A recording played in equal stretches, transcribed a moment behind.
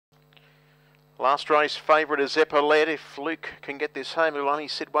Last race favourite is Epaulet. If Luke can get this home, he'll only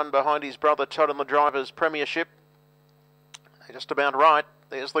sit one behind his brother Todd in the Drivers' Premiership. They're just about right.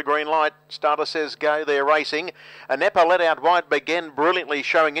 There's the green light. Starter says go. They're racing. And Epaulet out wide began brilliantly,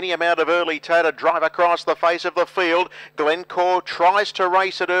 showing any amount of early toe to drive across the face of the field. Glencore tries to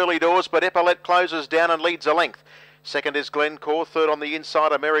race at early doors, but Epaulet closes down and leads a length. Second is Glencore, third on the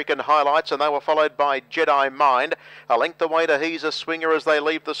inside American Highlights, and they were followed by Jedi Mind. A length away to He's a Swinger as they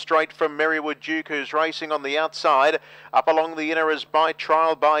leave the straight from Merrywood Duke, who's racing on the outside. Up along the inner is By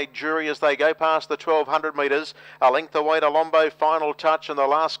Trial by Jury as they go past the 1200 metres. A length away to Lombo, Final Touch, and the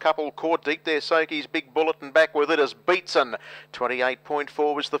last couple caught deep there. Soki's Big Bullet, and back with it is Beatson.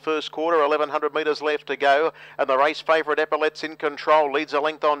 28.4 was the first quarter, 1100 metres left to go, and the race favourite Epaulet's in control, leads a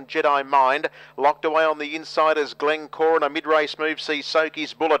length on Jedi Mind. Locked away on the inside is Glencore, and a mid-race move sees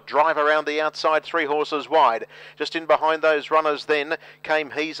Soki's Bullet drive around the outside, 3 horses wide. Just in behind those runners then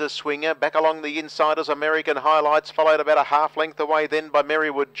came He's a Swinger. Back along the inside is American Highlights, followed about a half length away then by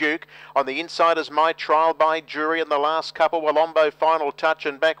Merrywood Duke. On the inside is My Trial by Jury, and the last couple were Lombo, Final Touch,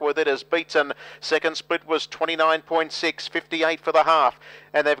 and back with it is Beatson. Second split was 29.6, 58 for the half.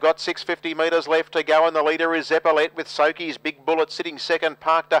 And they've got 650 metres left to go, and the leader is Epaulet with Soki's Big Bullet sitting second,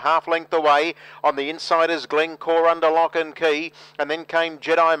 parked a half length away. On the inside is Glencore under lock and key, and then came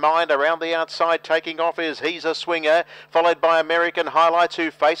Jedi Mind. Around the outside taking off is He's a Swinger, followed by American Highlights,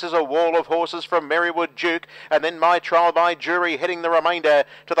 who faces a wall of horses from Merrywood Duke, and then My Trial by Jury heading the remainder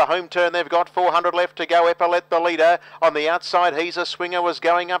to the home turn. They've got 400 left to go. Epaulet the leader. On the outside He's a Swinger was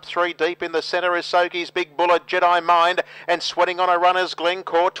going up 3 deep. In the centre is Soki's Big Bullet, Jedi Mind, and sweating on a run is Glencore.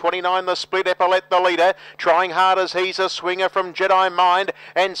 29 the split. Epaulet the leader, trying hard as He's a Swinger from Jedi Mind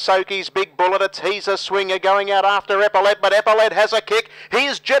and Soki's Big Bullet. It's He's a Swinger going out after Epaulet, but Epaulet has a kick.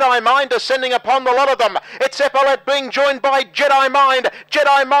 Here's Jedi Mind descending upon the lot of them. It's Epaulet being joined by Jedi Mind.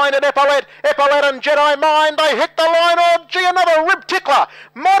 Jedi Mind and Epaulet. Epaulet and Jedi Mind. They hit the line. Oh, gee, another rib tickler.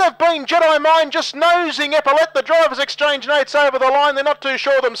 Might have been Jedi Mind just nosing Epaulet. The drivers exchange notes over the line. They're not too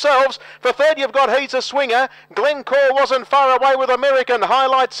sure themselves. For third, you've got He's a Swinger. Glencore wasn't far away with American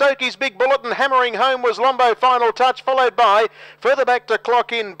Highlight. Soki's Big Bullet, and hammering home was Lombo, Final Touch, followed by further back to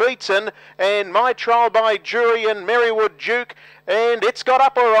clock in Beatson and My Trial by Jury and Merrywood Duke. And it's got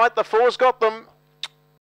up all right. The 4's got them